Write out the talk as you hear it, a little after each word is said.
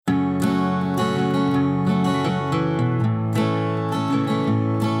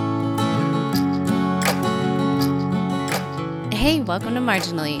Hey, welcome to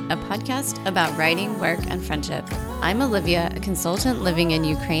Marginally, a podcast about writing, work, and friendship. I'm Olivia, a consultant living in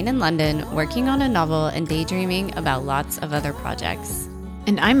Ukraine and London, working on a novel and daydreaming about lots of other projects.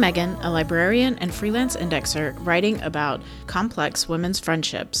 And I'm Megan, a librarian and freelance indexer, writing about complex women's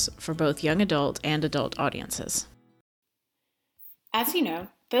friendships for both young adult and adult audiences. As you know,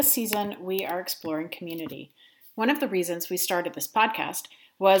 this season we are exploring community. One of the reasons we started this podcast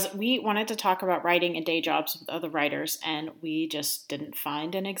was we wanted to talk about writing and day jobs with other writers, and we just didn't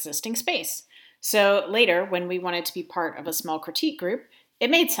find an existing space. So later, when we wanted to be part of a small critique group,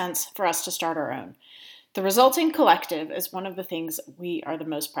 it made sense for us to start our own. The resulting collective is one of the things we are the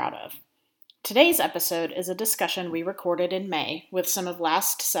most proud of. Today's episode is a discussion we recorded in May with some of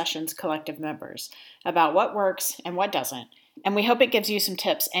last session's collective members about what works and what doesn't, and we hope it gives you some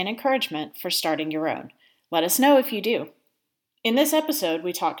tips and encouragement for starting your own. Let us know if you do. In this episode,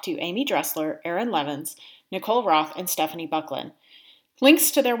 we talked to Amy Dressler, Erin Levins, Nicole Roth, and Stephanie Buckland.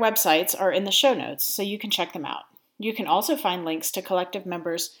 Links to their websites are in the show notes, so you can check them out. You can also find links to collective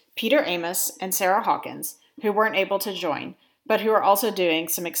members Peter Amos and Sarah Hawkins, who weren't able to join, but who are also doing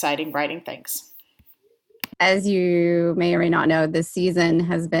some exciting writing things. As you may or may not know, this season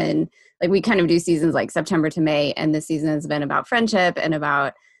has been, we kind of do seasons like September to May, and this season has been about friendship and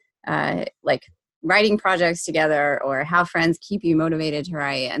about, writing projects together or how friends keep you motivated to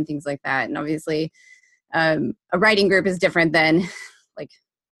write and things like that. And obviously, a writing group is different than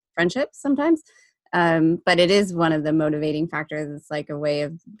friendships sometimes. But it is one of the motivating factors. It's like a way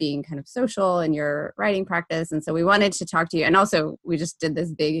of being kind of social in your writing practice. And so we wanted to talk to you. And also we just did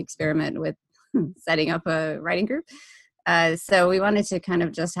this big experiment with setting up a writing group. So we wanted to kind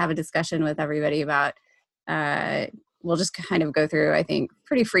of just have a discussion with everybody about, we'll just kind of go through, I think,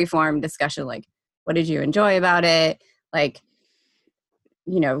 pretty free-form discussion, like, what did you enjoy about it?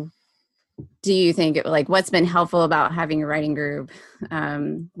 Do you think, what's been helpful about having a writing group?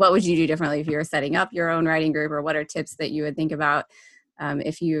 What would you do differently if you were setting up your own writing group? Or what are tips that you would think about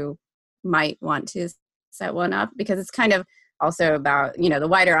if you might want to set one up? Because it's kind of also about, the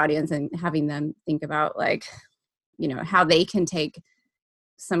wider audience and having them think about, how they can take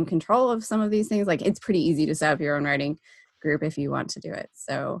some control of some of these things. It's pretty easy to set up your own writing group if you want to do it.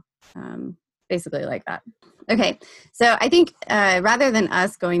 So basically like that. Okay, so I think rather than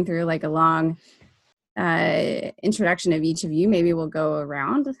us going through a long introduction of each of you, maybe we'll go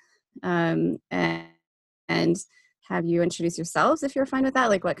around and have you introduce yourselves if you're fine with that,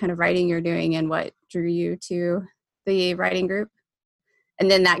 what kind of writing you're doing and what drew you to the writing group. And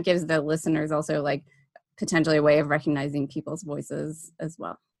then that gives the listeners also potentially a way of recognizing people's voices as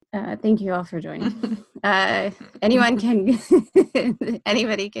well. Thank you all for joining. Anybody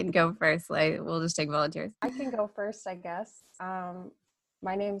can go first. We'll just take volunteers. I can go first, I guess.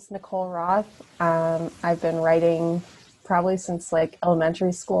 My name's Nicole Roth. I've been writing probably since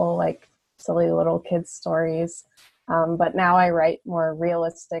elementary school, silly little kids stories. But now I write more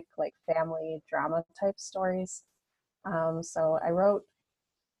realistic, family drama type stories. So I wrote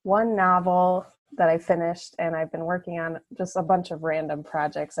one novel that I finished, and I've been working on just a bunch of random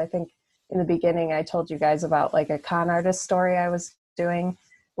projects. I think in the beginning I told you guys about a con artist story I was doing,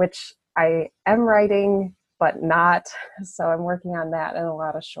 which I am writing, but not. So I'm working on that and a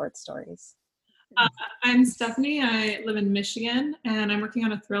lot of short stories. I'm Stephanie. I live in Michigan, and I'm working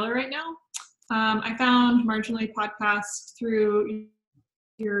on a thriller right now. I found Marginally podcast through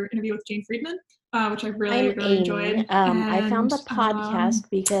your interview with Jane Friedman, which I really enjoyed. I found the podcast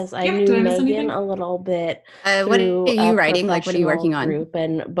because I knew Megan a little bit. What are you writing? What are you working on? Group,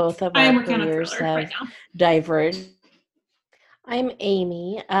 and both of our careers have diverged. I'm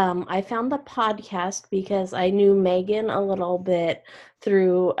Amy. I found the podcast because I knew Megan a little bit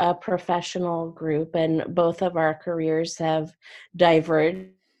through a professional group, and both of our careers have diverged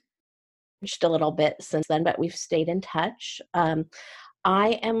a little bit since then, but we've stayed in touch.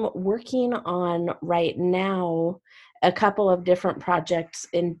 I am working on right now a couple of different projects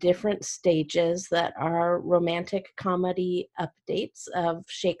in different stages that are romantic comedy updates of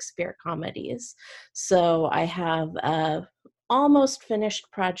Shakespeare comedies. So I have a almost finished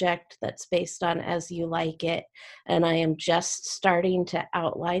project that's based on As You Like It, and I am just starting to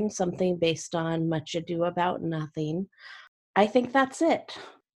outline something based on Much Ado About Nothing. I think that's it.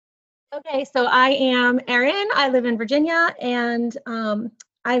 Okay, so I am Erin. I live in Virginia, and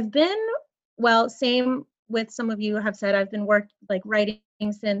I've been, same with some of you have said, I've been writing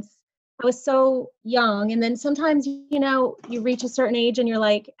since I was so young. And then sometimes, you reach a certain age and you're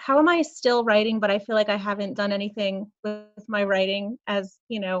like, how am I still writing? But I feel like I haven't done anything with my writing as,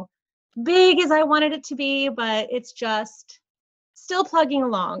 big as I wanted it to be, but it's just still plugging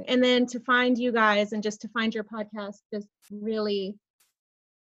along. And then to find you guys and just to find your podcast just really,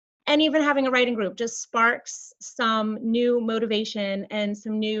 and even having a writing group just sparks some new motivation and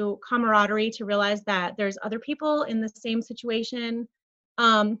some new camaraderie to realize that there's other people in the same situation.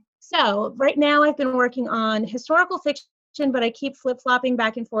 So right now I've been working on historical fiction, but I keep flip-flopping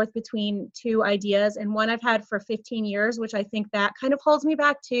back and forth between two ideas, and one I've had for 15 years, which I think that kind of holds me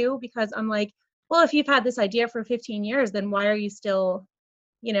back too, because I'm like, well, if you've had this idea for 15 years, then why are you still,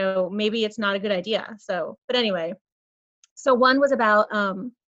 maybe it's not a good idea. So, but anyway, so one was about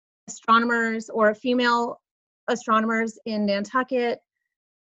astronomers or female astronomers in Nantucket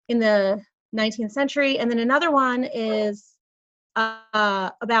in the 19th century. And then another one is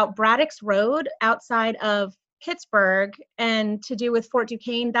about Braddock's Road outside of Pittsburgh and to do with Fort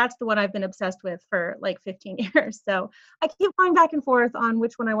Duquesne. That's the one I've been obsessed with for like 15 years. So I keep going back and forth on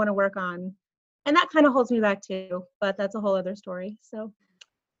which one I want to work on. And that kind of holds me back too, but that's a whole other story. So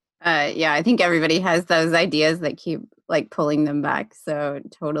yeah, I think everybody has those ideas that keep like pulling them back. So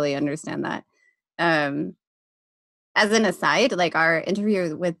totally understand that. As an aside, like our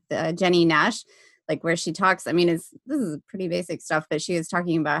interview with Jenny Nash, like where she talks, I mean, this is pretty basic stuff, but she was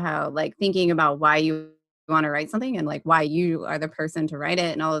talking about how like thinking about why you want to write something and like why you are the person to write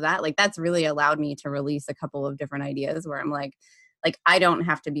it and all of that, like that's really allowed me to release a couple of different ideas where I'm like I don't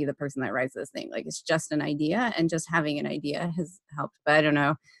have to be the person that writes this thing. Like it's just an idea, and just having an idea has helped. But I don't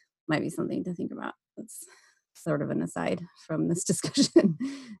know, might be something to think about. That's sort of an aside from this discussion,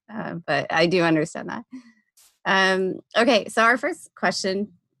 but I do understand that. Okay, so our first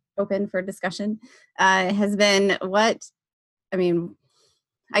question, open for discussion, has been what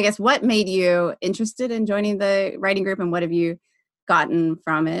made you interested in joining the writing group, and what have you gotten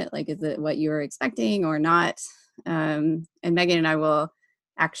from it? Like, is it what you were expecting or not? And Megan and I will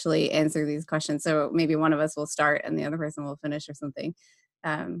actually answer these questions. So maybe one of us will start and the other person will finish or something.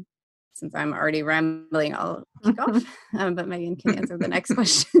 Since I'm already rambling, I'll kick off, but Megan can answer the next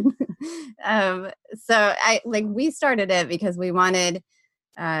question. So we started it because we wanted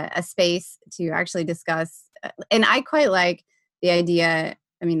a space to actually discuss, and I quite like the idea.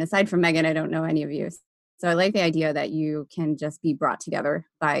 I mean, aside from Megan, I don't know any of you. So I like the idea that you can just be brought together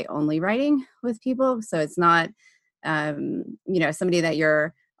by only writing with people. So it's not, somebody that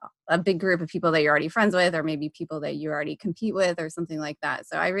you're a big group of people that you're already friends with, or maybe people that you already compete with or something like that.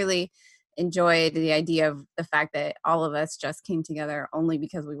 So I really enjoyed the idea of the fact that all of us just came together only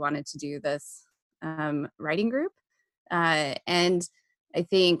because we wanted to do this writing group. And I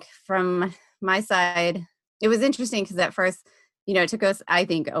think from my side, it was interesting because at first, it took us, I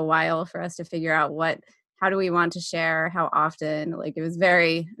think, a while for us to figure out how do we want to share, how often. Like it was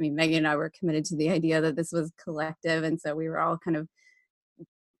Megan and I were committed to the idea that this was collective. And so we were all kind of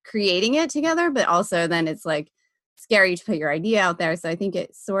creating it together, but also then it's like scary to put your idea out there. So I think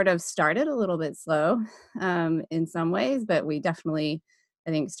it sort of started a little bit slow in some ways, but we definitely, I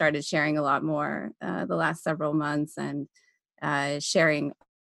think, started sharing a lot more the last several months, and sharing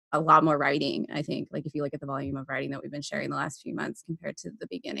a lot more writing, I think, like if you look at the volume of writing that we've been sharing the last few months compared to the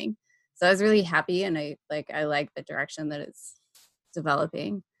beginning. So I was really happy, and I like the direction that it's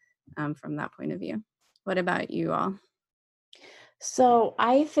developing from that point of view. What about you all? So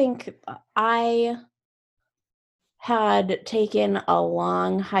I think I had taken a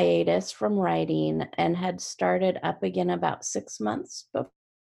long hiatus from writing and had started up again about 6 months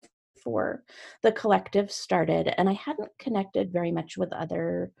before the collective started. And I hadn't connected very much with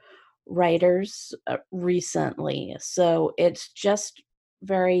other writers recently. So it's just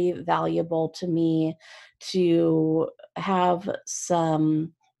very valuable to me to have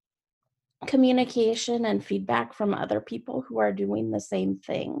some communication and feedback from other people who are doing the same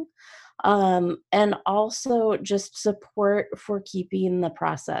thing. And also just support for keeping the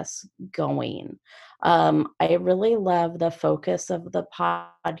process going. I really love the focus of the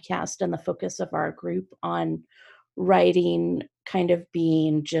podcast and the focus of our group on writing kind of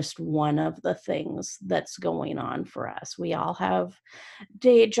being just one of the things that's going on for us. We all have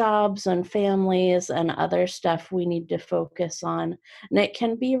day jobs and families and other stuff we need to focus on. And it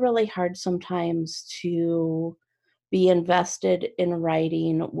can be really hard sometimes to be invested in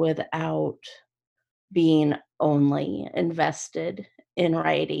writing without being only invested in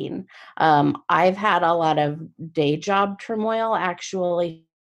writing. I've had a lot of day job turmoil actually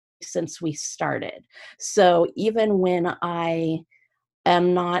since we started. So even when I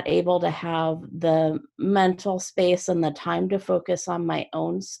am not able to have the mental space and the time to focus on my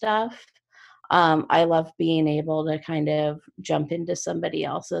own stuff, I love being able to kind of jump into somebody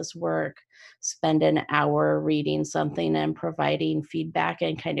else's work, spend an hour reading something and providing feedback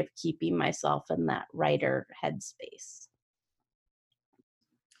and kind of keeping myself in that writer headspace.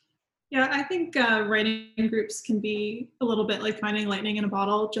 Yeah, I think writing groups can be a little bit like finding lightning in a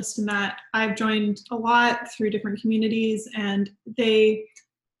bottle, just in that I've joined a lot through different communities, and they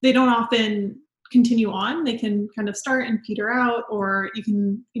don't often continue on. They can kind of start and peter out, or you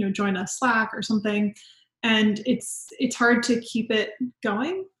can join a Slack or something, and it's hard to keep it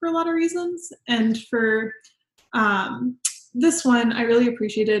going for a lot of reasons. And for this one, I really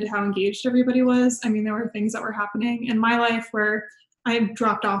appreciated how engaged everybody was. I mean, there were things that were happening in my life where I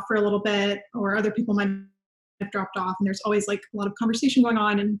dropped off for a little bit, or other people might have dropped off, and there's always like a lot of conversation going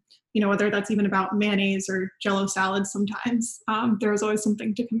on. And whether that's even about mayonnaise or Jello salad, sometimes there was always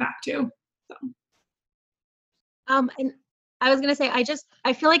something to come back to. So. And I was gonna say, I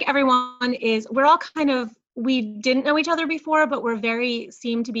feel like we're all we didn't know each other before, but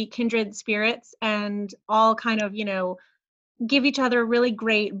seem to be kindred spirits, and all kind of, give each other really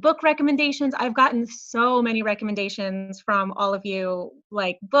great book recommendations. I've gotten so many recommendations from all of you,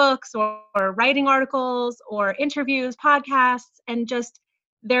 like books or writing articles or interviews, podcasts, and just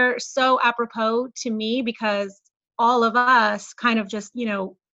they're so apropos to me because all of us kind of just,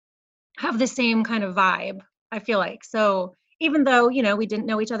 have the same kind of vibe, I feel like. So even though, we didn't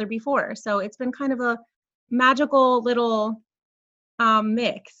know each other before. So it's been kind of a magical little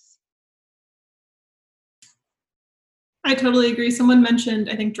mix. I totally agree. Someone mentioned,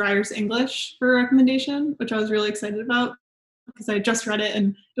 I think, Dreyer's English for a recommendation, which I was really excited about because I just read it,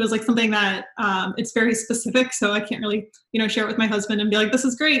 and it was like something that it's very specific, so I can't really, share it with my husband and be like, this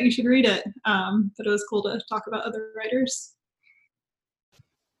is great, you should read it. But it was cool to talk about other writers.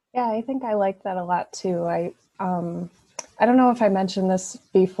 Yeah, I think I like that a lot too. I don't know if I mentioned this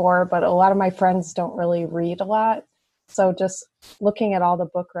before, but a lot of my friends don't really read a lot. So just looking at all the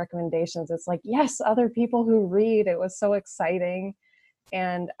book recommendations, it's like, yes, other people who read. It was so exciting.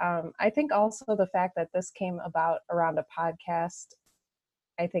 And I think also the fact that this came about around a podcast,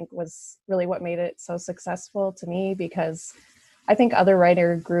 I think was really what made it so successful to me, because I think other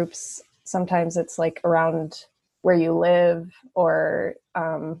writer groups, sometimes it's like around where you live, or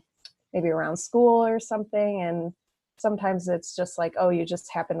maybe around school or something. And sometimes it's just like, oh, you just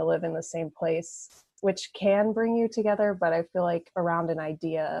happen to live in the same place, which can bring you together. But I feel like around an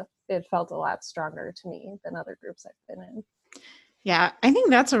idea, it felt a lot stronger to me than other groups I've been in. Yeah, I think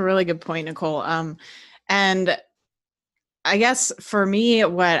that's a really good point, Nicole. And I guess for me,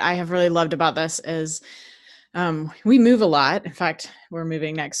 what I have really loved about this is we move a lot. In fact, we're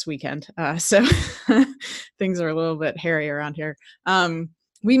moving next weekend. So things are a little bit hairy around here.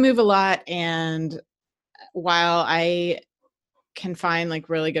 We move a lot. And while I can find like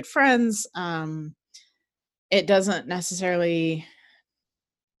really good friends, it doesn't necessarily,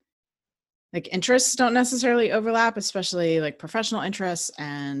 like, interests don't necessarily overlap, especially like professional interests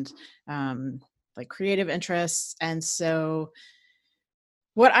and like creative interests. And so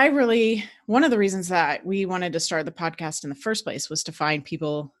one of the reasons that we wanted to start the podcast in the first place was to find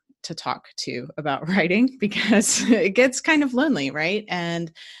people to talk to about writing, because it gets kind of lonely, right?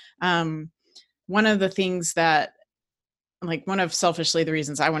 And one of the things that, like, one of selfishly the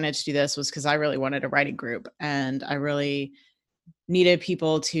reasons I wanted to do this was because I really wanted a writing group, and I really needed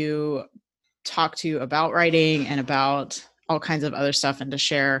people to talk to about writing and about all kinds of other stuff, and to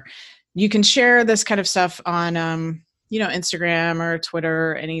share. You can share this kind of stuff on Instagram or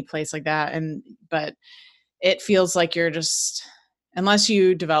Twitter, any place like that, but it feels like you're just, unless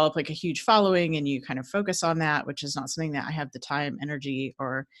you develop like a huge following and you kind of focus on that, which is not something that I have the time, energy,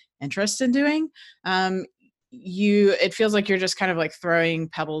 or interest in doing, it feels like you're just kind of like throwing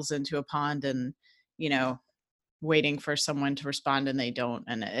pebbles into a pond and waiting for someone to respond, and they don't.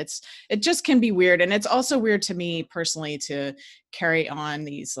 And it just can be weird. And it's also weird to me personally to carry on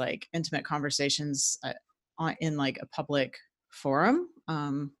these like intimate conversations in like a public forum,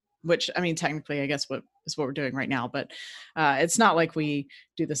 which, I mean, technically I guess what we're doing right now, but it's not like we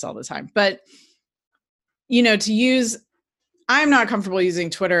do this all the time. But I'm not comfortable using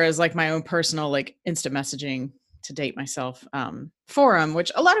Twitter as like my own personal like instant messaging, to date myself, forum,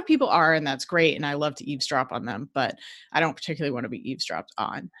 which a lot of people are, and that's great, and I love to eavesdrop on them, but I don't particularly want to be eavesdropped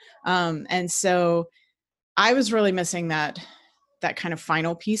on. And so I was really missing that kind of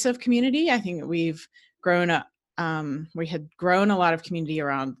final piece of community. I think we've grown up. We had grown a lot of community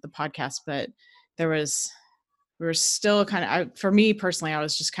around the podcast, but we were still kind of, for me personally, I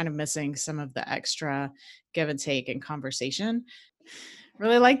was just kind of missing some of the extra give and take and conversation.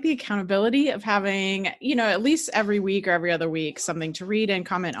 Really like the accountability of having, at least every week or every other week, something to read and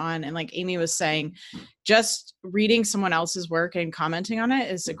comment on. And like Amy was saying, just reading someone else's work and commenting on it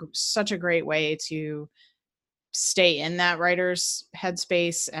is such a great way to stay in that writer's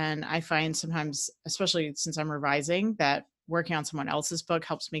headspace. And I find sometimes, especially since I'm revising, that working on someone else's book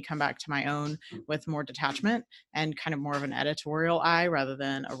helps me come back to my own with more detachment and kind of more of an editorial eye rather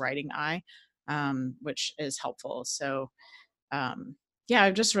than a writing eye, which is helpful. So yeah,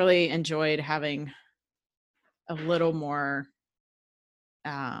 I've just really enjoyed having a little more,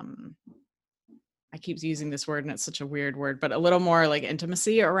 I keep using this word and it's such a weird word, but a little more like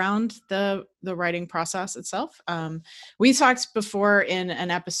intimacy around the writing process itself. We talked before in an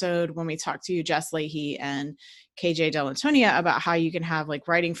episode when we talked to Jess Leahy and KJ Delantonia about how you can have like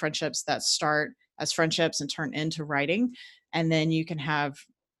writing friendships that start as friendships and turn into writing. And then you can have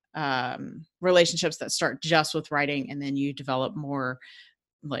relationships that start just with writing and then you develop more,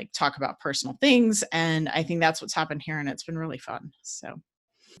 like talk about personal things. And I think that's what's happened here and it's been really fun. So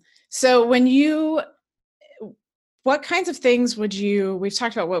what kinds of things would we've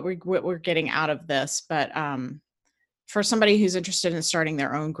talked about what we're getting out of this, but for somebody who's interested in starting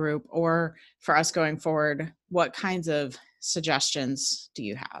their own group or for us going forward, what kinds of suggestions do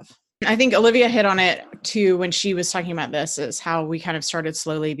you have? I think Olivia hit on it too when she was talking about this, is how we kind of started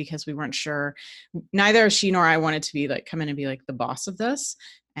slowly because we weren't sure. Neither she nor I wanted to be like, come in and be like the boss of this.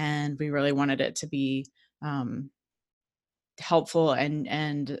 And we really wanted it to be helpful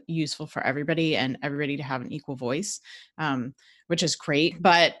and useful for everybody and everybody to have an equal voice, which is great.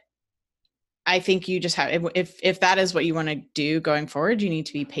 But I think you just have, if that is what you want to do going forward, you need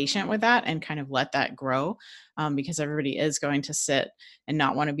to be patient with that and kind of let that grow, because everybody is going to sit and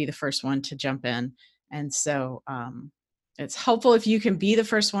not want to be the first one to jump in. And so it's helpful if you can be the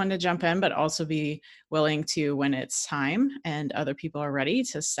first one to jump in, but also be willing to, when it's time and other people are ready,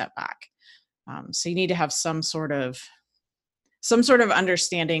 to step back. So you need to have some sort of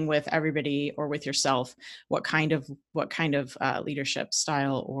understanding with everybody or with yourself, what kind of leadership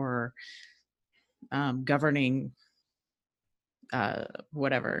style or governing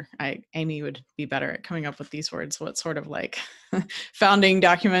whatever. Amy would be better at coming up with these words. What sort of like founding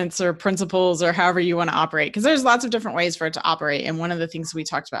documents or principles or however you want to operate, because there's lots of different ways for it to operate. And one of the things we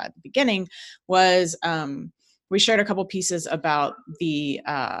talked about at the beginning was we shared a couple pieces about the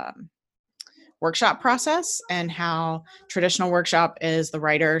workshop process and how traditional workshop is the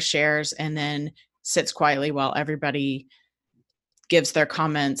writer shares and then sits quietly while everybody gives their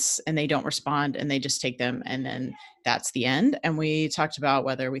comments and they don't respond and they just take them and then that's the end. And we talked about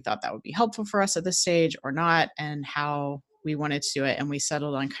whether we thought that would be helpful for us at this stage or not and how we wanted to do it. And we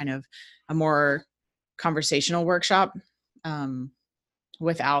settled on kind of a more conversational workshop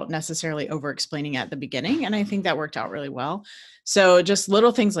without necessarily over explaining at the beginning. And I think that worked out really well. So just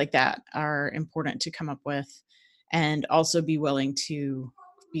little things like that are important to come up with, and also be willing to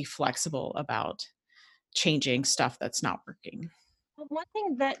be flexible about changing stuff that's not working. One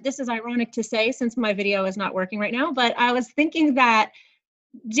thing that this is ironic to say since my video is not working right now, but I was thinking that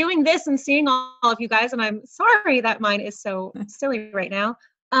doing this and seeing all of you guys, and I'm sorry that mine is so silly right now,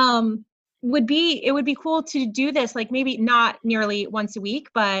 it would be cool to do this, like maybe not nearly once a week,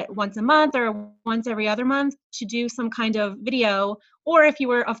 but once a month or once every other month, to do some kind of video, or if you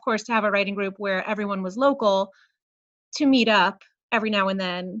were, of course, to have a writing group where everyone was local, to meet up every now and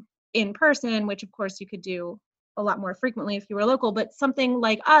then in person, which of course you could do a lot more frequently if you were local, but something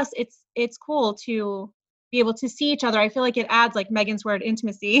like us, it's cool to be able to see each other. I feel like it adds, like Megan's word,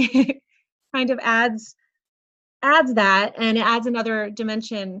 intimacy, kind of adds that, and it adds another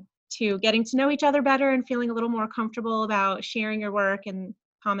dimension to getting to know each other better and feeling a little more comfortable about sharing your work and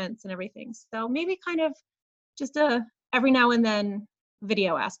comments and everything. So maybe kind of just a every now and then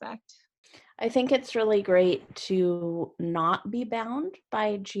video aspect. I think it's really great to not be bound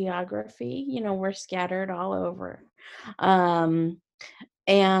by geography. You know, we're scattered all over. And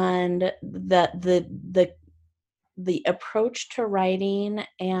the approach to writing,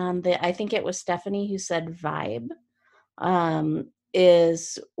 and I think it was Stephanie who said vibe,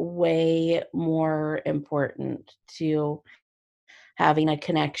 is way more important to having a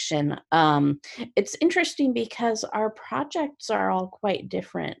connection. It's interesting because our projects are all quite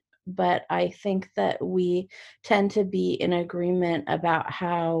different, but I think that we tend to be in agreement about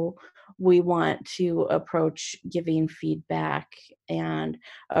how we want to approach giving feedback and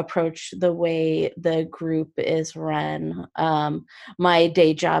approach the way the group is run. My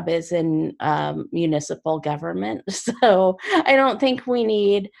day job is in municipal government, so I don't think we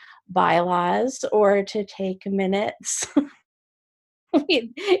need bylaws or to take minutes.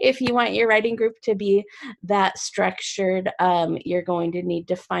 If you want your writing group to be that structured, you're going to need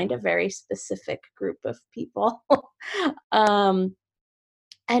to find a very specific group of people.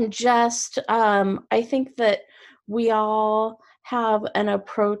 And just, I think that we all have an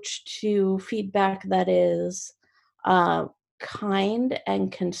approach to feedback that is kind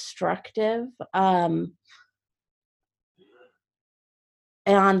and constructive.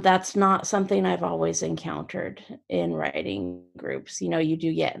 And that's not something I've always encountered in writing groups. You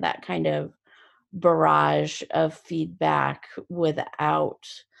do get that kind of barrage of feedback without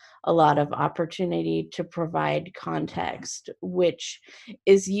a lot of opportunity to provide context, which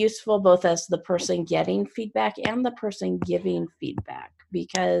is useful both as the person getting feedback and the person giving feedback,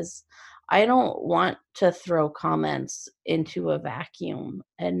 because I don't want to throw comments into a vacuum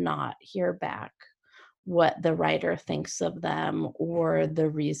and not hear back what the writer thinks of them or the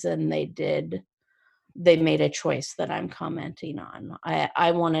reason they made a choice that I'm commenting on.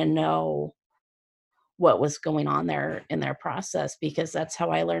 I want to know what was going on there in their process, because that's how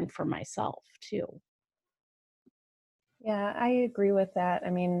I learned for myself too. Yeah, I agree with that.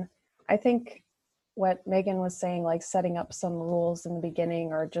 I mean, I think what Megan was saying, like setting up some rules in the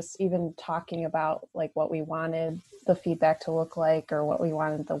beginning, or just even talking about like what we wanted the feedback to look like or what we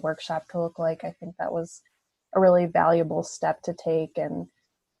wanted the workshop to look like, I think that was a really valuable step to take, and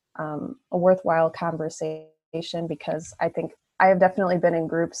a worthwhile conversation, because I think I have definitely been in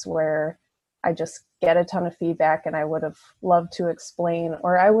groups where I just get a ton of feedback and I would have loved to explain,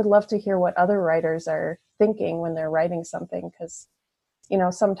 or I would love to hear what other writers are thinking when they're writing something. Because,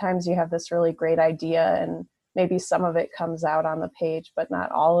 sometimes you have this really great idea and maybe some of it comes out on the page, but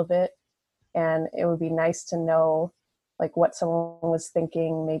not all of it. And it would be nice to know like what someone was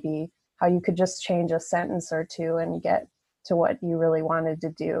thinking, maybe how you could just change a sentence or two and get to what you really wanted to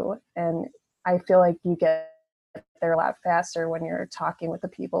do. And I feel like you get there a lot faster when you're talking with the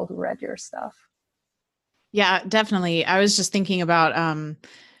people who read your stuff. Yeah, definitely. I was just thinking about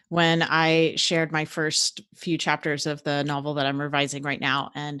when I shared my first few chapters of the novel that I'm revising right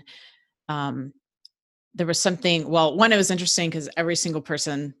now. And there was something, well, one, it was interesting because every single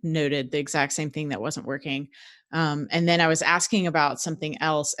person noted the exact same thing that wasn't working. And then I was asking about something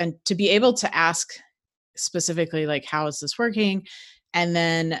else, and to be able to ask specifically, like, how is this working? And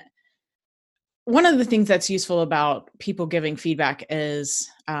then one of the things that's useful about people giving feedback is,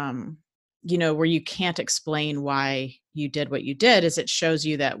 where you can't explain why you did what you did, is it shows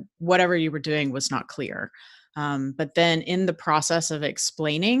you that whatever you were doing was not clear. But then in the process of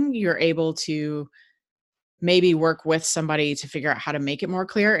explaining, you're able to maybe work with somebody to figure out how to make it more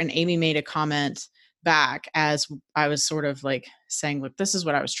clear. And Amy made a comment back as I was sort of like saying, look, this is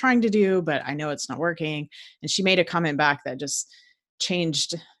what I was trying to do, but I know it's not working. And she made a comment back that just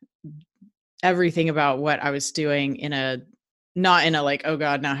changed everything about what I was doing not in a like, oh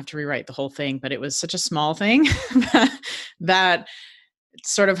God, now I have to rewrite the whole thing, but it was such a small thing that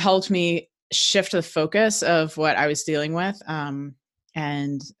sort of helped me shift the focus of what I was dealing with.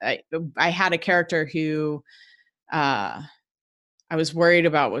 And I had a character who I was worried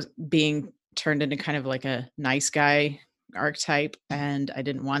about was being turned into kind of like a nice guy archetype, and I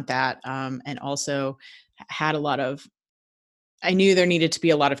didn't want that. And also had I knew there needed to be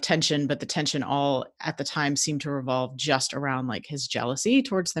a lot of tension, but the tension all at the time seemed to revolve just around like his jealousy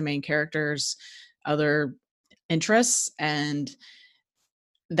towards the main character's other interests. And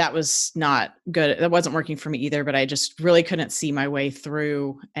that was not good. That wasn't working for me either, but I just really couldn't see my way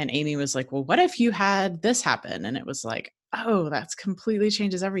through. And Amy was like, well, what if you had this happen? And it was like, oh, that's completely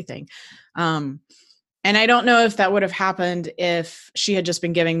changes everything. And I don't know if that would have happened if she had just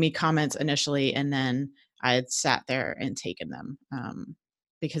been giving me comments initially and then I had sat there and taken them.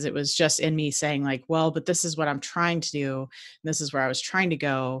 Because it was just in me saying like, well, but this is what I'm trying to do. And this is where I was trying to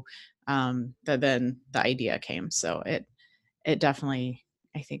go. That then the idea came. So it definitely,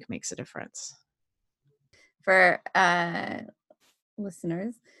 I think, makes a difference. For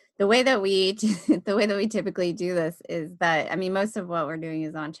listeners, the way that we typically do this is that, I mean, most of what we're doing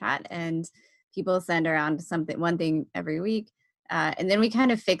is on chat, and people send around one thing every week, and then we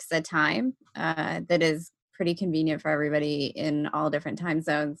kind of fix a time that is pretty convenient for everybody in all different time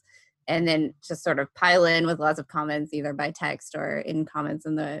zones, and then just sort of pile in with lots of comments, either by text or in comments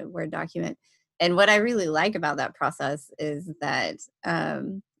in the Word document. And what I really like about that process is that,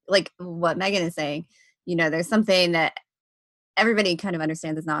 like what Megan is saying, there's something that everybody kind of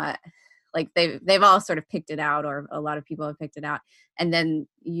understands is not like they've all sort of picked it out, or a lot of people have picked it out, and then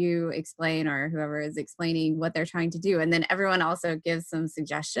you explain, or whoever is explaining what they're trying to do, and then everyone also gives some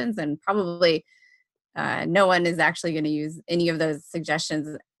suggestions, and probably no one is actually going to use any of those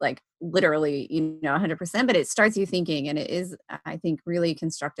suggestions like literally 100%, but it starts you thinking, and it is, I think, really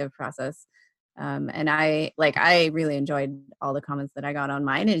constructive process. And I really enjoyed all the comments that I got on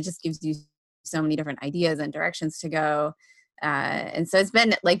mine, and it just gives you so many different ideas and directions to go. And so it's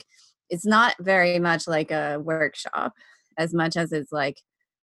been like, it's not very much like a workshop as much as it's like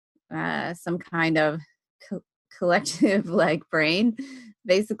some kind of collective like brain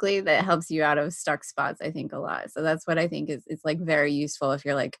basically that helps you out of stuck spots, I think, a lot. So that's what I think is it's like very useful if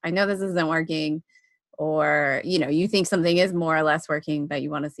you're like, I know this isn't working, or you think something is more or less working, but you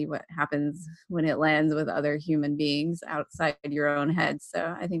want to see what happens when it lands with other human beings outside your own head.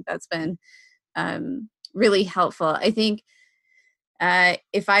 So I think that's been really helpful. I think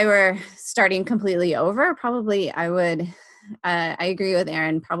if I were starting completely over, probably I would I agree with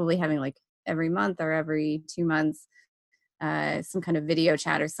Erin, probably having like every month or every 2 months some kind of video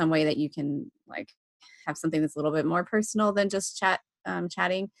chat or some way that you can like have something that's a little bit more personal than just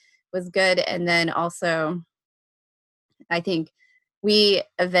chatting was good. And then also, I think we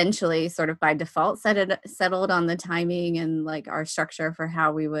eventually sort of by default settled on the timing and like our structure for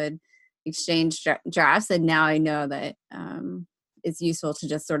how we would exchange drafts. And now I know that it's useful to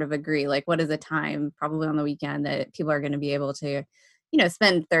just sort of agree, like what is a time probably on the weekend that people are going to be able to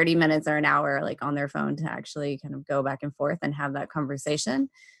spend 30 minutes or an hour like on their phone to actually kind of go back and forth and have that conversation.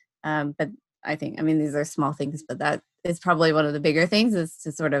 But I think, I mean, these are small things, but that is probably one of the bigger things, is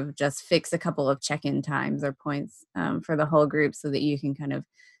to sort of just fix a couple of check-in times or points for the whole group so that you can kind of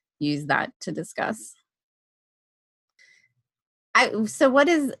use that to discuss. So what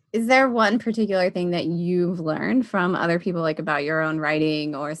is there one particular thing that you've learned from other people, like about your own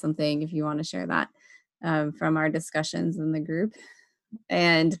writing or something, if you want to share that from our discussions in the group?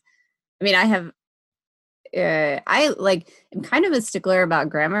 And I mean, I am kind of a stickler about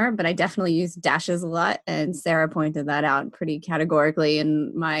grammar, but I definitely use dashes a lot. And Sarah pointed that out pretty categorically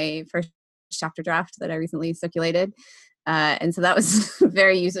in my first chapter draft that I recently circulated. And so that was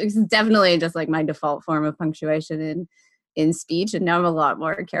very useful. It's definitely just like my default form of punctuation in speech. And now I'm a lot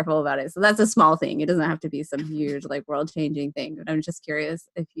more careful about it. So that's a small thing. It doesn't have to be some huge, like world-changing thing. But I'm just curious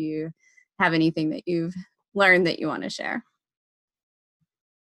if you have anything that you've learned that you want to share.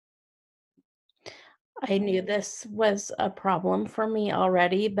 I knew this was a problem for me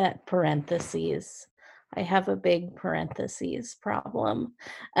already, but parentheses. I have a big parentheses problem.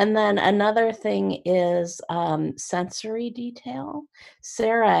 And then another thing is sensory detail.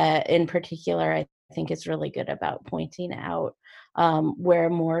 Sarah, in particular, I think is really good about pointing out where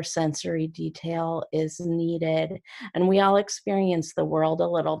more sensory detail is needed. And we all experience the world a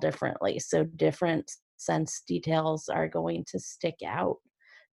little differently. So different sense details are going to stick out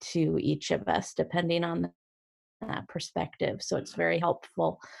to each of us depending on that perspective. So it's very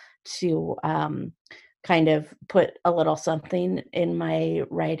helpful to kind of put a little something in my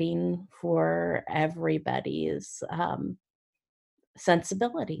writing for everybody's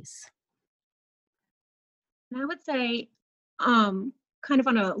sensibilities. And I would say, kind of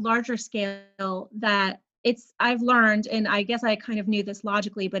on a larger scale, that I've learned, and I guess I kind of knew this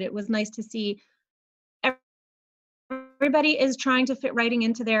logically, but it was nice to see everybody is trying to fit writing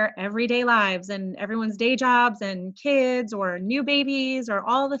into their everyday lives and everyone's day jobs and kids or new babies or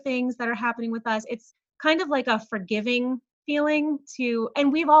all the things that are happening with us. It's kind of like a forgiving feeling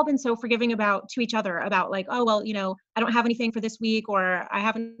and we've all been so forgiving to each other about like, oh, well, I don't have anything for this week, or I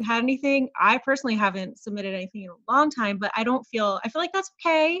haven't had anything. I personally haven't submitted anything in a long time, but I feel like that's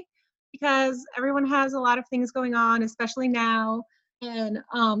okay, because everyone has a lot of things going on, especially now. And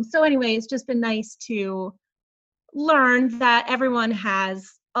so anyway, it's just been nice to learn that everyone has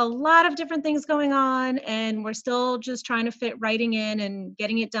a lot of different things going on, and we're still just trying to fit writing in and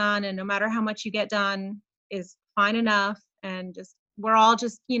getting it done. And no matter how much you get done is fine enough. And we're all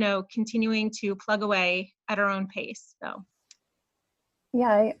just, continuing to plug away at our own pace. So.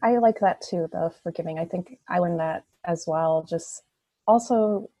 Yeah, I like that too, the forgiving. I think I learned that as well. Just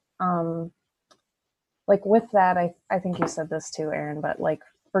also, like with that, I think you said this too, Erin, but like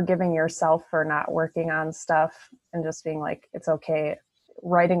forgiving yourself for not working on stuff and just being like, it's okay,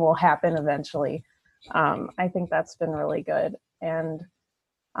 writing will happen eventually. I think that's been really good. And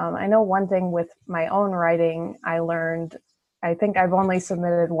I know one thing with my own writing, I learned, I think I've only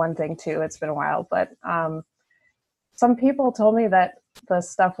submitted one thing too, it's been a while, but some people told me that the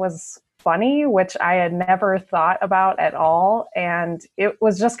stuff was funny, which I had never thought about at all. And it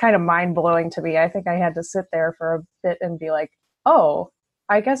was just kind of mind blowing to me. I think I had to sit there for a bit and be like, oh,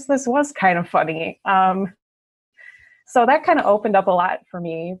 I guess this was kind of funny. So that kind of opened up a lot for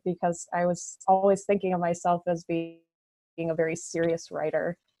me, because I was always thinking of myself as being a very serious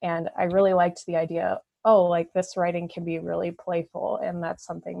writer. And I really liked the idea, oh, like this writing can be really playful. And that's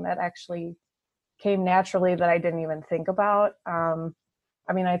something that actually came naturally that I didn't even think about.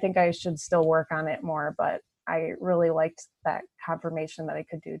 I mean, I think I should still work on it more, but I really liked that confirmation that I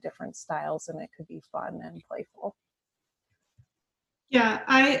could do different styles and it could be fun and playful. Yeah,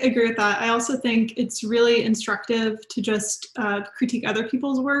 I agree with that. I also think it's really instructive to just critique other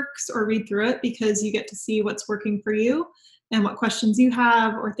people's works or read through it, because you get to see what's working for you and what questions you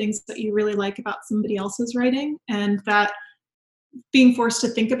have or things that you really like about somebody else's writing. And that being forced to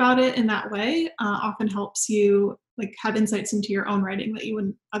think about it in that way often helps you like have insights into your own writing that you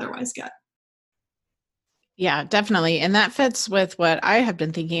wouldn't otherwise get. Yeah, definitely. And that fits with what I have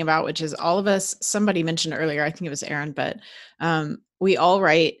been thinking about, which is all of us, somebody mentioned earlier, I think it was Aaron, but we all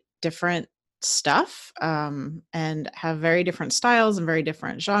write different stuff and have very different styles and very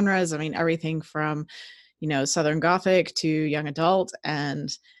different genres. I mean, everything from, Southern Gothic to young adult.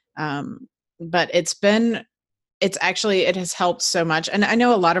 And, but it has helped so much. And I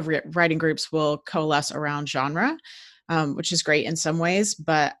know a lot of writing groups will coalesce around genre, which is great in some ways,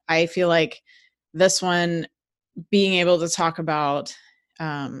 but I feel like this one, being able to talk about,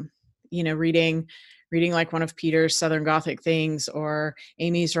 reading like one of Peter's Southern Gothic things, or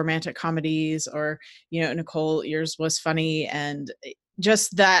Amy's romantic comedies, or, Nicole, yours was funny. And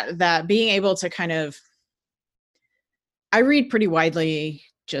just that being able to kind of, I read pretty widely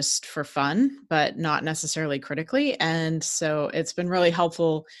just for fun, but not necessarily critically. And so it's been really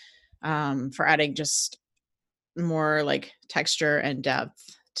helpful for adding just more like texture and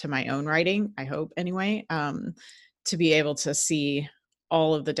depth to my own writing, I hope anyway, to be able to see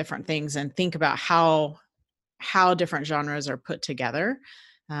all of the different things and think about how different genres are put together,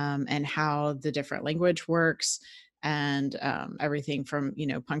 and how the different language works, and everything from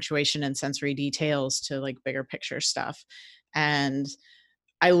punctuation and sensory details to like bigger picture stuff. And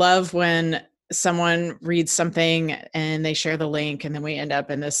I love when someone reads something and they share the link, and then we end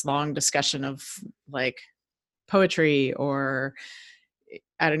up in this long discussion of like poetry, or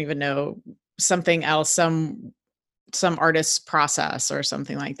I don't even know, something else, some artist's process or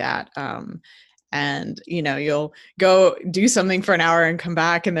something like that. And you'll go do something for an hour and come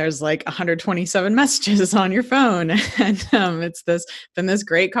back and there's like 127 messages on your phone, and it's been this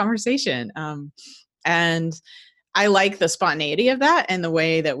great conversation. And I like the spontaneity of that, and the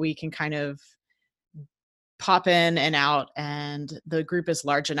way that we can kind of pop in and out, and the group is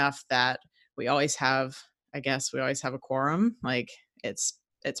large enough that we always have a quorum. Like it's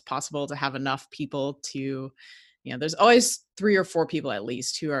possible to have enough people to, there's always 3 or 4 people at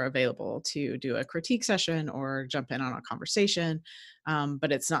least who are available to do a critique session or jump in on a conversation.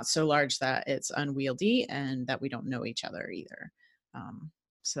 But it's not so large that it's unwieldy and that we don't know each other either.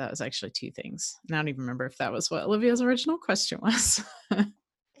 So that was actually 2 things. And I don't even remember if that was what Olivia's original question was.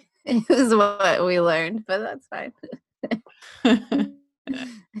 It was what we learned, but that's fine.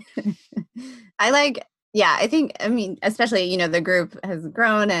 I think, especially, the group has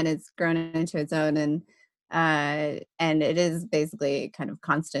grown and it's grown into its own, and it is basically kind of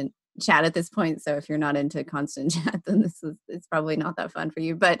constant chat at this point. So if you're not into constant chat, then it's probably not that fun for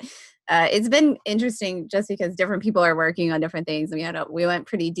you. But it's been interesting just because different people are working on different things. We went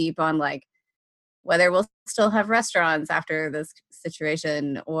pretty deep on like whether we'll still have restaurants after this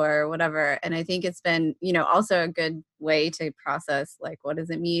situation or whatever. And I think it's been, also a good way to process, like, what does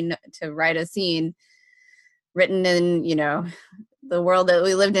it mean to write a scene written in, the world that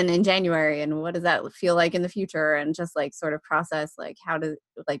we lived in January, and what does that feel like in the future, and just like sort of process like how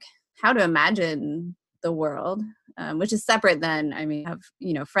to imagine the world, which is separate than, have,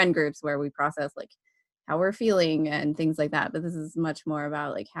 friend groups where we process like how we're feeling and things like that. But this is much more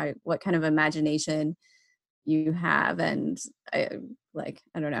about like what kind of imagination you have. And I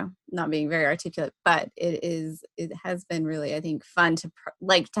don't know, not being very articulate, but it has been really, I think, fun to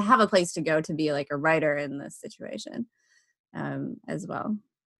to have a place to go to be like a writer in this situation, as well.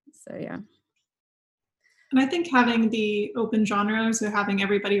 So yeah. And I think having the open genres or having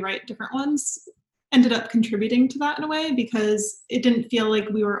everybody write different ones ended up contributing to that in a way, because it didn't feel like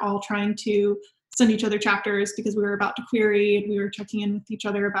we were all trying to send each other chapters because we were about to query and we were checking in with each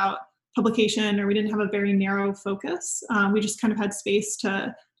other about publication, or we didn't have a very narrow focus. We just kind of had space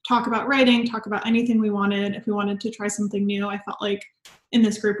to talk about writing, talk about anything we wanted. If we wanted to try something new, I felt like in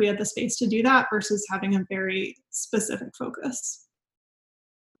this group we had the space to do that versus having a very specific focus.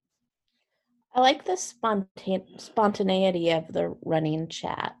 I like the spontaneity of the running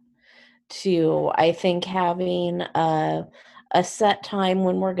chat too. I think having a set time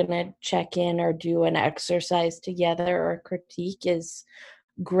when we're going to check in or do an exercise together or critique is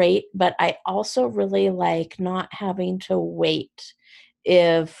great, but I also really like not having to wait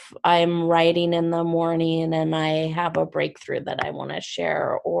if I'm writing in the morning and I have a breakthrough that I want to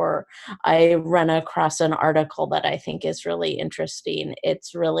share, or I run across an article that I think is really interesting.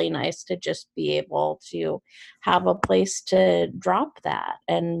 It's really nice to just be able to have a place to drop that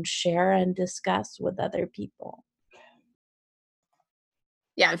and share and discuss with other people.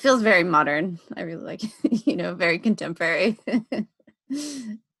 Yeah, it feels very modern. I really like, very contemporary.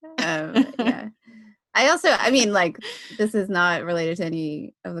 Yeah. I mean, like, this is not related to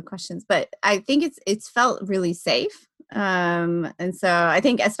any of the questions, but I think it's felt really safe. And so I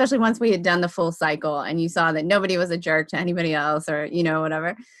think especially once we had done the full cycle and you saw that nobody was a jerk to anybody else or,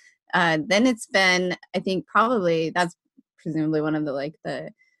 whatever, then it's been, I think probably that's presumably one of the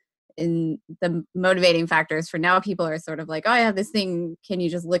motivating factors for now. People are sort of like, oh, I have this thing, can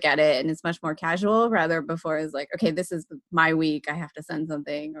you just look at it? And it's much more casual, rather before is like, okay, this is my week, I have to send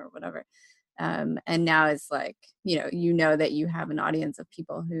something or whatever. And now it's like, that you have an audience of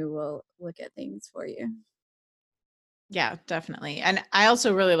people who will look at things for you. Yeah, definitely. And I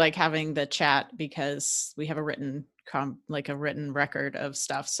also really like having the chat because we have a written record of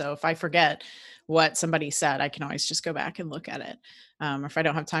stuff. So if I forget what somebody said, I can always just go back and look at it. If I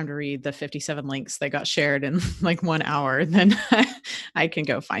don't have time to read the 57 links that got shared in like 1 hour, then I can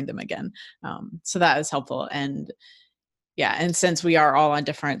go find them again. So that is helpful. And yeah, and since we are all on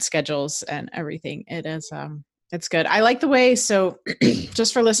different schedules and everything, it's good. I like the way, so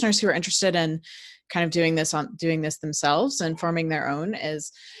just for listeners who are interested in kind of doing this themselves and forming their own,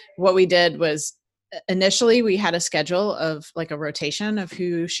 is what we did was initially we had a schedule of like a rotation of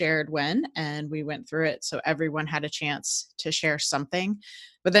who shared when, and we went through it so everyone had a chance to share something.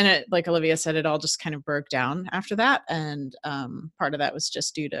 But then it, like Olivia said, it all just kind of broke down after that. And part of that was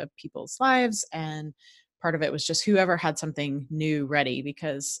just due to people's lives, and part of it was just whoever had something new ready,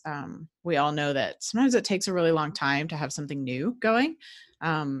 because we all know that sometimes it takes a really long time to have something new going.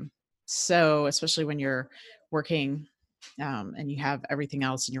 So especially when you're working and you have everything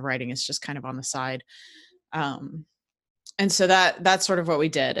else and your writing is just kind of on the side. And so that's sort of what we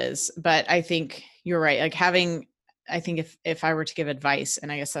did but I think you're right. Like I think if I were to give advice,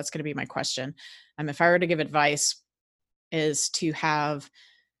 and I guess that's going to be my question, if I were to give advice, is to have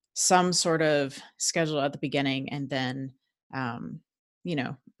some sort of schedule at the beginning, and then,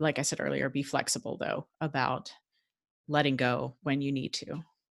 like I said earlier, be flexible though about letting go when you need to.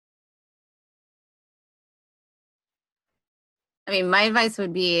 I mean, my advice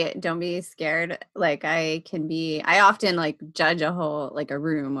would be, don't be scared. Like I often like judge a whole, like a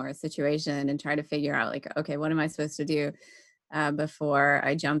room or a situation and try to figure out like, okay, what am I supposed to do before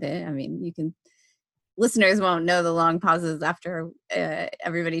I jump in? I mean, listeners won't know the long pauses after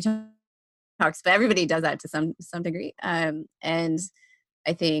everybody talks, but everybody does that to some degree. And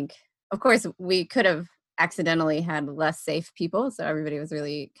I think, of course, we could have accidentally had less safe people, so everybody was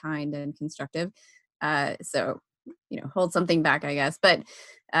really kind and constructive. So, hold something back, I guess. But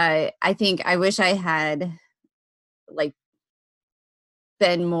I think I wish I had like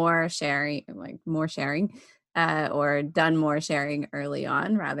been more sharing, or done more sharing early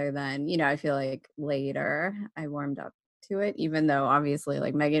on, rather than, I feel like later I warmed up to it, even though obviously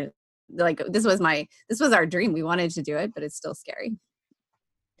like Megan, like this was our dream. We wanted to do it, but it's still scary.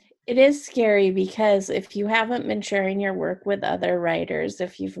 It is scary because if you haven't been sharing your work with other writers,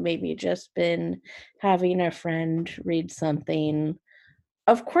 if you've maybe just been having a friend read something,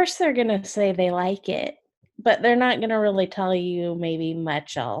 of course they're going to say they like it, but they're not going to really tell you maybe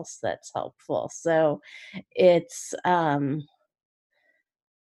much else that's helpful. So it's hard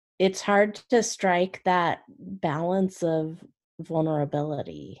to strike that balance of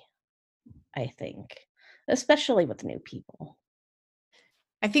vulnerability, I think, especially with new people.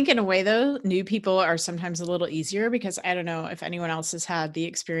 I think in a way though, new people are sometimes a little easier, because I don't know if anyone else has had the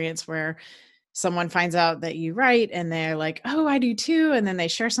experience where someone finds out that you write and they're like, oh, I do too. And then they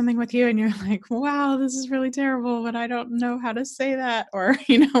share something with you and you're like, wow, this is really terrible, but I don't know how to say that, or,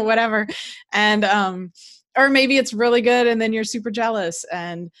 whatever. And, or maybe it's really good and then you're super jealous.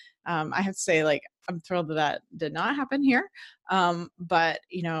 And I have to say, like, I'm thrilled that did not happen here. But,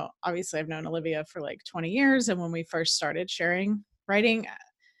 obviously I've known Olivia for like 20 years. And when we first started sharing writing,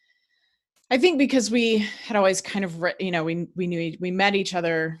 I think because we had always kind of, we knew we met each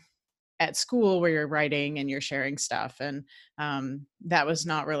other at school where you're writing and you're sharing stuff. And that was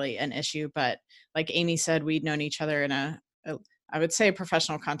not really an issue. But like Amy said, we'd known each other in I would say a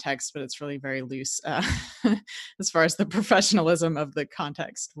professional context, but it's really very loose as far as the professionalism of the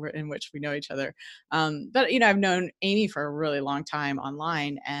context in which we know each other. But, I've known Amy for a really long time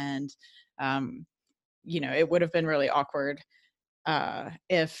online, and, it would have been really awkward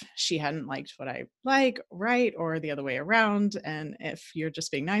if she hadn't liked what I write, or the other way around. And if you're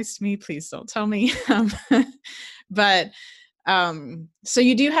just being nice to me, please don't tell me. But so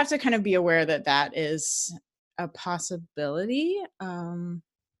you do have to kind of be aware that is a possibility.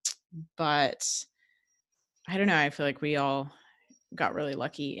 But I don't know. I feel like we all got really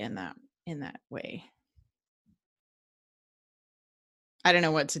lucky in that way. I don't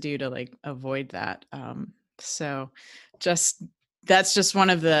know what to do to like avoid that. So that's just one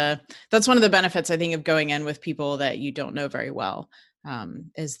of the benefits I think of going in with people that you don't know very well,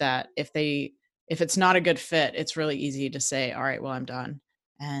 is that if it's not a good fit, it's really easy to say, all right, well, I'm done,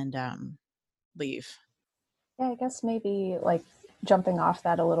 and leave. Yeah, I guess maybe like jumping off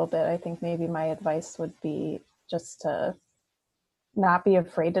that a little bit, I think maybe my advice would be just to not be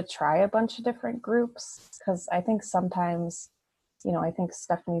afraid to try a bunch of different groups, because I think sometimes, I think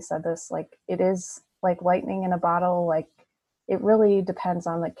Stephanie said this, like it is like lightning in a bottle, like it really depends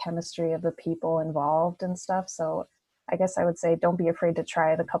on the chemistry of the people involved and stuff. So I guess I would say don't be afraid to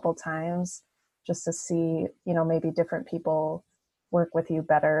try it a couple times just to see, maybe different people work with you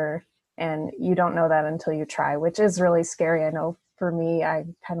better. And you don't know that until you try, which is really scary. I know for me,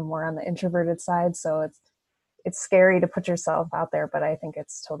 I'm kind of more on the introverted side, so it's scary to put yourself out there, but I think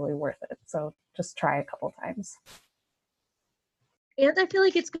it's totally worth it. So just try a couple times. And I feel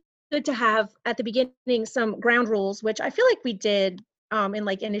like it's good to have at the beginning some ground rules, which I feel like we did in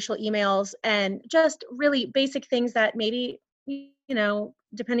like initial emails, and just really basic things that maybe,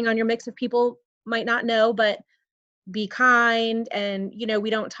 depending on your mix of people, might not know, but be kind. And, we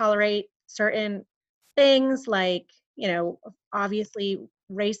don't tolerate certain things like, obviously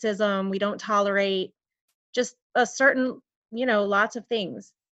racism. We don't tolerate just a certain, lots of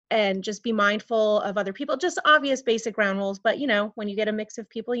things, and just be mindful of other people, just obvious basic ground rules. But, when you get a mix of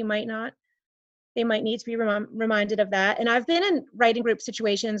people, they might need to be reminded of that. And I've been in writing group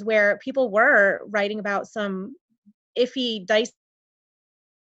situations where people were writing about some iffy, dicey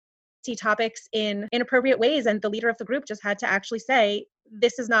topics in inappropriate ways, and the leader of the group just had to actually say,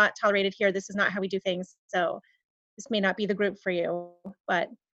 this is not tolerated here, this is not how we do things, so this may not be the group for you. But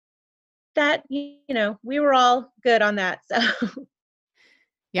that, we were all good on that. So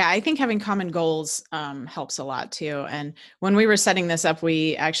yeah, I think having common goals helps a lot too. And when we were setting this up,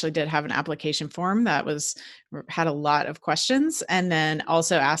 we actually did have an application form that had a lot of questions, and then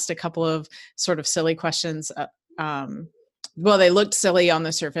also asked a couple of sort of silly questions. Well, they looked silly on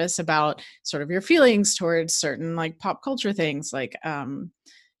the surface about sort of your feelings towards certain like pop culture things, like some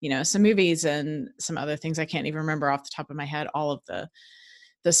movies and some other things. I can't even remember off the top of my head all of the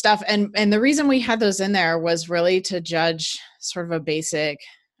stuff. And the reason we had those in there was really to judge sort of a basic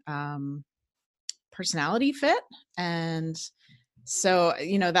personality fit. And so,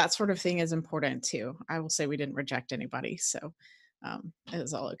 that sort of thing is important too. I will say we didn't reject anybody, so it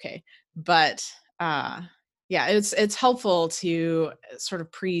was all okay. But yeah, it's helpful to sort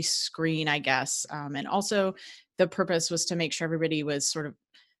of pre-screen, I guess. And also the purpose was to make sure everybody was sort of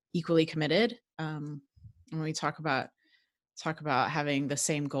equally committed. When we talk about having the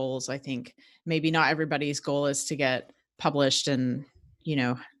same goals, I think maybe not everybody's goal is to get published and,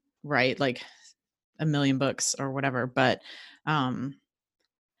 write like 1 million books or whatever, but, to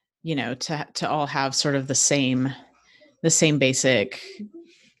all have sort of the same basic,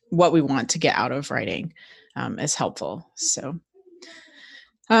 what we want to get out of writing, is helpful. So,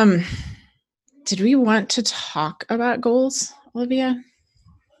 did we want to talk about goals, Olivia?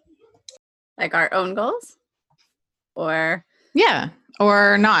 Like our own goals? Or? Yeah,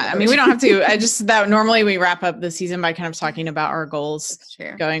 or not. I mean, we don't have to. That normally we wrap up the season by kind of talking about our goals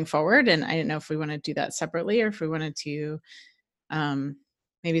going forward. And I didn't know if we want to do that separately or if we wanted to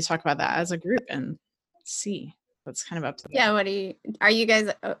maybe talk about that as a group and see. That's kind of up to them. Yeah, are you guys,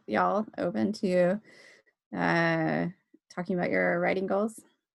 y'all open to talking about your writing goals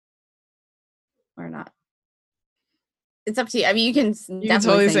or not? It's up to you. I mean, you can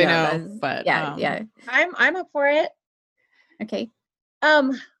totally say no, but yeah. I'm up for it. Okay.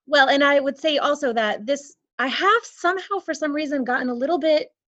 Well, and I would say also that I have somehow for some reason gotten a little bit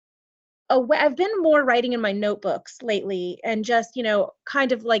away. I've been more writing in my notebooks lately, and just,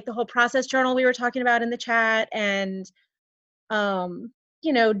 kind of like the whole process journal we were talking about in the chat, and,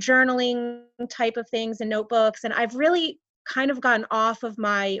 journaling type of things in notebooks. And I've really kind of gotten off of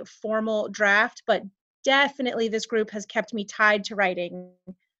my formal draft, but definitely this group has kept me tied to writing.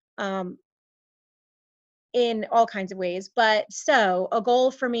 In all kinds of ways. But so a goal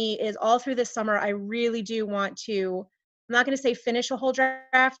for me is all through this summer, I really do want to, I'm not going to say finish a whole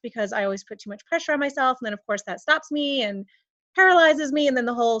draft because I always put too much pressure on myself. And then of course that stops me and paralyzes me. And then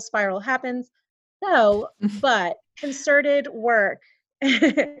the whole spiral happens. So, but concerted work,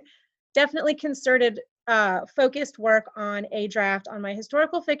 definitely concerted, focused work on a draft on my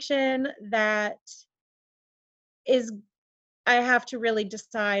historical fiction that is, I have to really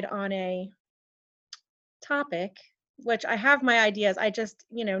decide on a topic, which I have my ideas. I just,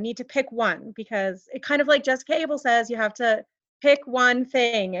 need to pick one, because it kind of like Jessica Abel says, you have to pick one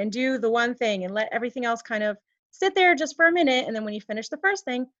thing and do the one thing and let everything else kind of sit there just for a minute, and then when you finish the first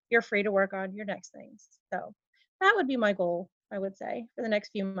thing, you're free to work on your next things. So that would be my goal, I would say, for the next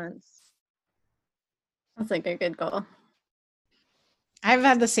few months. That's like a good goal. I've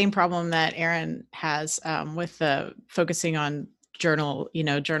had the same problem that Erin has with the focusing on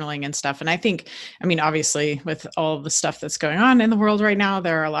journaling and stuff. And I think, I mean, obviously with all of the stuff that's going on in the world right now,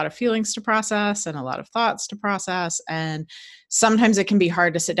 there are a lot of feelings to process and a lot of thoughts to process. And sometimes it can be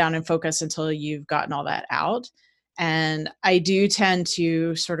hard to sit down and focus until you've gotten all that out. And I do tend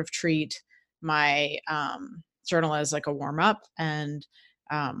to sort of treat my journal as like a warm up. And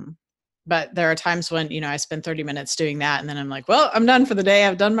but there are times when, I spend 30 minutes doing that and then I'm like, well, I'm done for the day.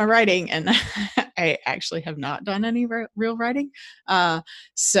 I've done my writing. And I actually have not done any real writing.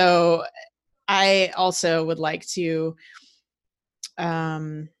 So I also would like to,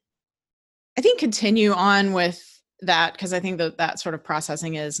 I think, continue on with that, because I think that sort of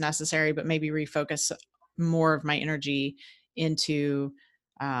processing is necessary, but maybe refocus more of my energy into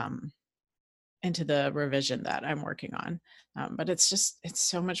the revision that I'm working on. But it's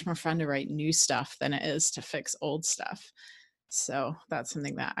so much more fun to write new stuff than it is to fix old stuff. So that's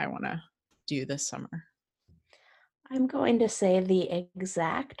something that I want to do this summer. I'm going to say the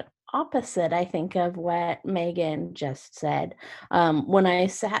exact opposite, I think, of what Megan just said. When I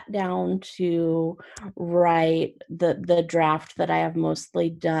sat down to write the draft that I have mostly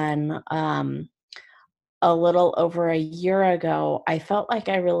done, a little over a year ago, I felt like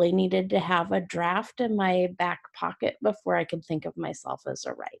I really needed to have a draft in my back pocket before I could think of myself as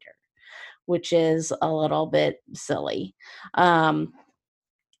a writer, which is a little bit silly. And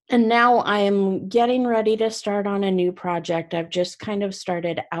now I'm getting ready to start on a new project. I've just kind of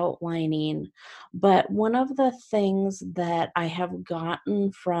started outlining. But one of the things that I have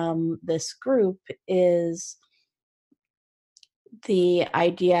gotten from this group is the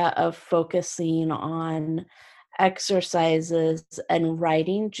idea of focusing on exercises and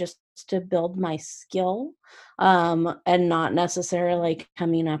writing just to build my skill, and not necessarily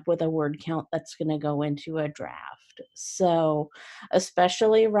coming up with a word count that's going to go into a draft. So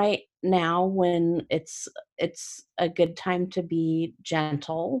especially right now when it's a good time to be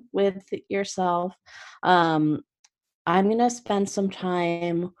gentle with yourself, I'm going to spend some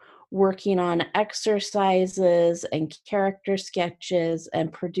time working on exercises and character sketches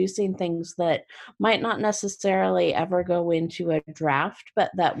and producing things that might not necessarily ever go into a draft, but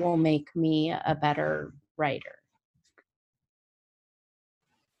that will make me a better writer.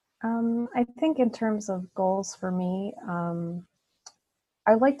 I think in terms of goals for me,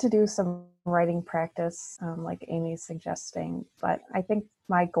 I like to do some writing practice, like Amy's suggesting, but I think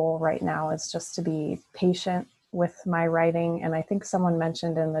my goal right now is just to be patient with my writing. And I think someone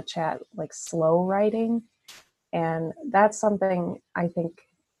mentioned in the chat, like slow writing. And that's something I think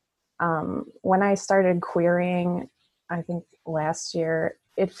when I started querying, I think last year,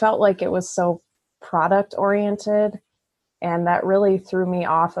 it felt like it was so product oriented. And that really threw me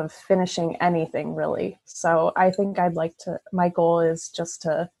off of finishing anything, really. So I think my goal is just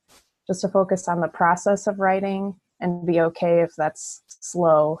to focus on the process of writing and be okay if that's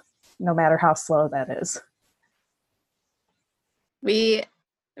slow, no matter how slow that is. We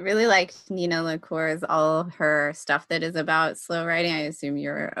really liked Nina LaCour's, all her stuff that is about slow writing. I assume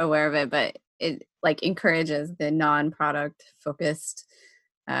you're aware of it, but it like encourages the non-product focused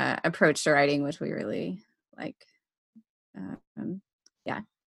approach to writing, which we really like. Yeah.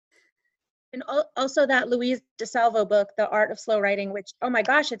 And also that Louise DeSalvo book, The Art of Slow Writing, which, oh my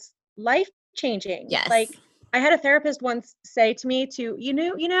gosh, it's life-changing. Yes. Like, I had a therapist once say to me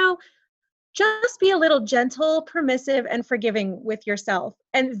just be a little gentle, permissive, and forgiving with yourself.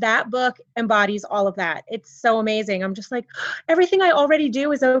 And that book embodies all of that. It's so amazing. I'm just like, everything I already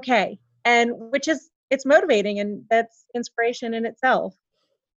do is okay. And it's motivating, and that's inspiration in itself.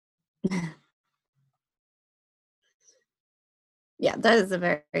 Yeah, that is a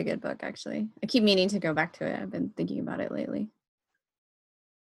very, very good book, actually. I keep meaning to go back to it. I've been thinking about it lately.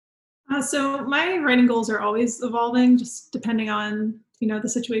 So my writing goals are always evolving, just depending on, the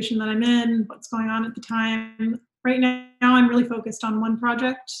situation that I'm in, what's going on at the time. Right now, I'm really focused on one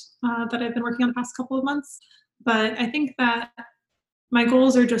project that I've been working on the past couple of months. But I think that my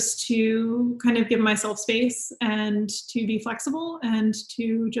goals are just to kind of give myself space and to be flexible and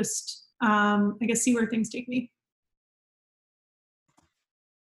to just, see where things take me.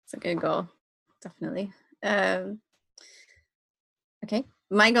 It's a good goal, definitely. Okay,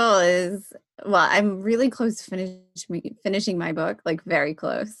 my goal is, I'm really close to finishing my book, like very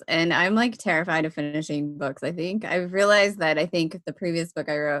close. And I'm like terrified of finishing books, I think. I've realized that I think the previous book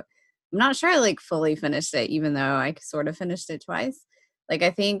I wrote, I'm not sure I like fully finished it, even though I sort of finished it twice. Like,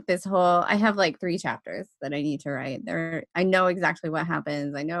 I think I have like 3 chapters that I need to write. I know exactly what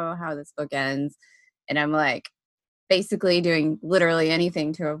happens. I know how this book ends. And I'm like basically doing literally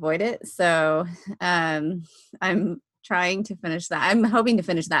anything to avoid it. So I'm trying to finish that. I'm hoping to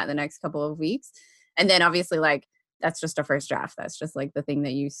finish that in the next couple of weeks. And then obviously, like, that's just a first draft. That's just like the thing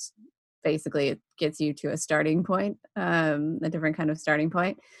that basically it gets you to a starting point, a different kind of starting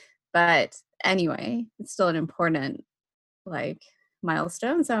point. But anyway, it's still an important like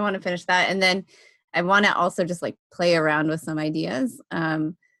milestone. So I want to finish that. And then I want to also just like play around with some ideas.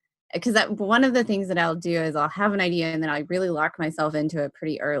 Because one of the things that I'll do is I'll have an idea and then I really lock myself into it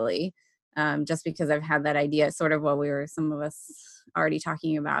pretty early, just because I've had that idea sort of what some of us already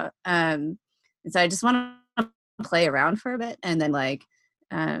talking about. And so I just want to play around for a bit and then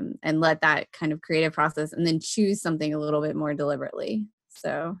and let that kind of creative process and then choose something a little bit more deliberately.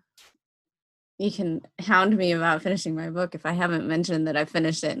 So you can hound me about finishing my book. If I haven't mentioned that I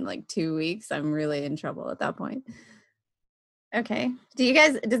finished it in like 2 weeks, I'm really in trouble at that point. Okay.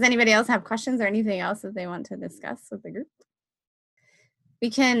 Does anybody else have questions or anything else that they want to discuss with the group? We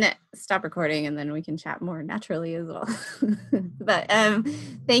can stop recording and then we can chat more naturally as well. But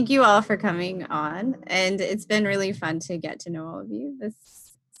thank you all for coming on. And it's been really fun to get to know all of you this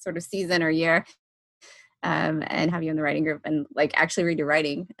sort of season or year, and have you in the writing group and like actually read your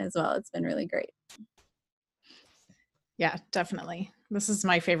writing as well. It's been really great. Yeah, definitely. This is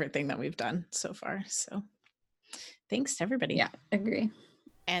my favorite thing that we've done so far. So thanks to everybody. Yeah, agree.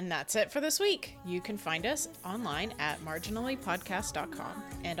 And that's it for this week. You can find us online at marginallypodcast.com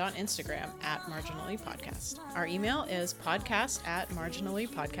and on Instagram at marginallypodcast. Our email is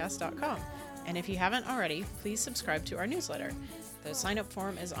podcast@marginallypodcast.com. And if you haven't already, please subscribe to our newsletter. The sign-up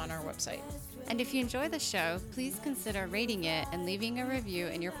form is on our website. And if you enjoy the show, please consider rating it and leaving a review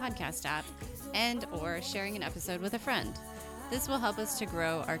in your podcast app or sharing an episode with a friend. This will help us to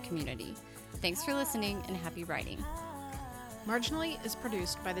grow our community. Thanks for listening and happy writing. Marginally is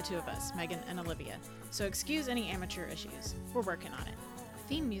produced by the two of us, Megan and Olivia, so excuse any amateur issues. We're working on it.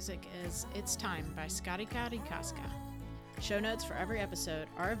 Theme music is It's Time by Skarika Rikaska. Show notes for every episode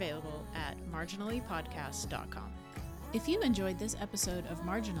are available at marginallypodcast.com. If you enjoyed this episode of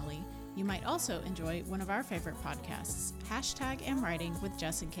Marginally, you might also enjoy one of our favorite podcasts, #AmWriting with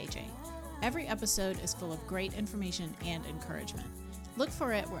Jess and KJ. Every episode is full of great information and encouragement. Look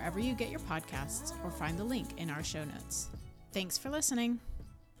for it wherever you get your podcasts or find the link in our show notes. Thanks for listening.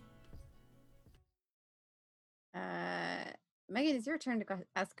 Megan, it's your turn to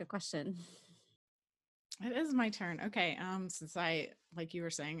ask a question. It is my turn. Okay. Since I, like you were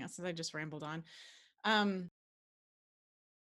saying, since I just rambled on,